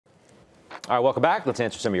All right, welcome back. Let's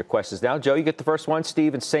answer some of your questions now. Joe, you get the first one.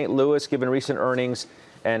 Steve in St. Louis, given recent earnings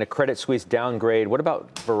and a Credit Suisse downgrade, what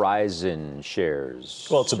about Verizon shares?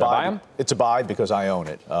 Well, it's a buy. It's a buy because I own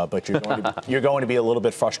it. But you're going to be a little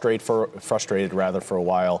bit frustrated for a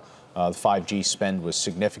while. The 5G spend was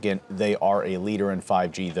significant. They are a leader in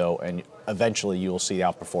 5G, though, and eventually you will see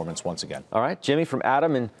outperformance once again. All right, Jimmy from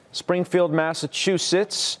Adam in Springfield,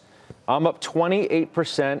 Massachusetts. I'm up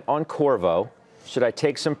 28% on Corvo. Should I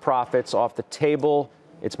take some profits off the table?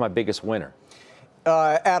 It's my biggest winner.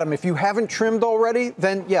 Adam, if you haven't trimmed already,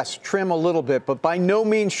 then yes, trim a little bit, but by no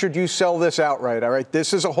means should you sell this outright, all right?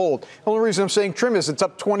 This is a hold. The only reason I'm saying trim is it's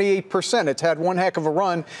up 28%. It's had one heck of a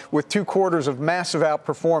run with 2 quarters of massive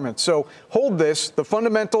outperformance. So hold this. The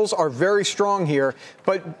fundamentals are very strong here,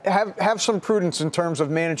 but have some prudence in terms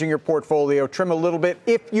of managing your portfolio. Trim a little bit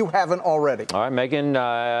if you haven't already. All right, Megan,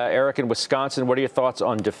 Eric in Wisconsin, what are your thoughts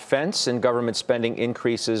on defense and government spending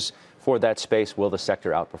increases for that space? Will the sector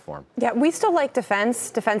outperform? Yeah, we still like defense.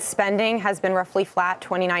 Defense spending has been roughly flat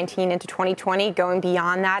 2019 into 2020. Going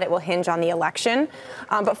beyond that, it will hinge on the election.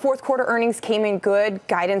 But fourth quarter earnings came in good.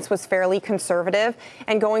 Guidance was fairly conservative.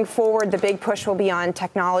 And going forward, the big push will be on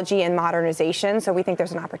technology and modernization. So we think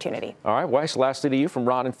there's an opportunity. All right, Weiss, lastly to you from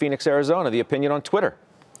Ron in Phoenix, Arizona, the opinion on Twitter.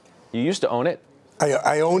 You used to own it.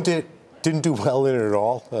 I owned it. Didn't do well in it at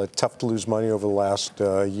all. Tough to lose money over the last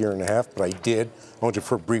year and a half, but I did. Owned it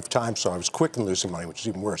for a brief time, so I was quick in losing money, which is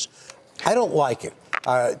even worse. I don't like it.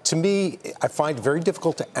 To me, I find it very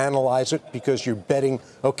difficult to analyze it because you're betting,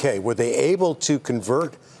 okay, were they able to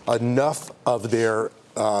convert enough of their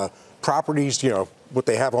properties, what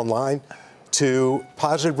they have online, to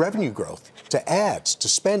positive revenue growth, to ads, to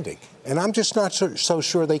spending? And I'm just not so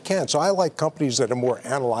sure they can. So I like companies that are more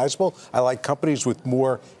analyzable. I like companies with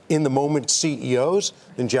more in-the-moment CEOs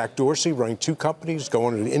than Jack Dorsey running 2 companies,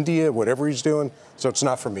 going to India, whatever he's doing. So it's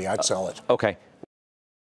not for me. I'd sell it. Okay.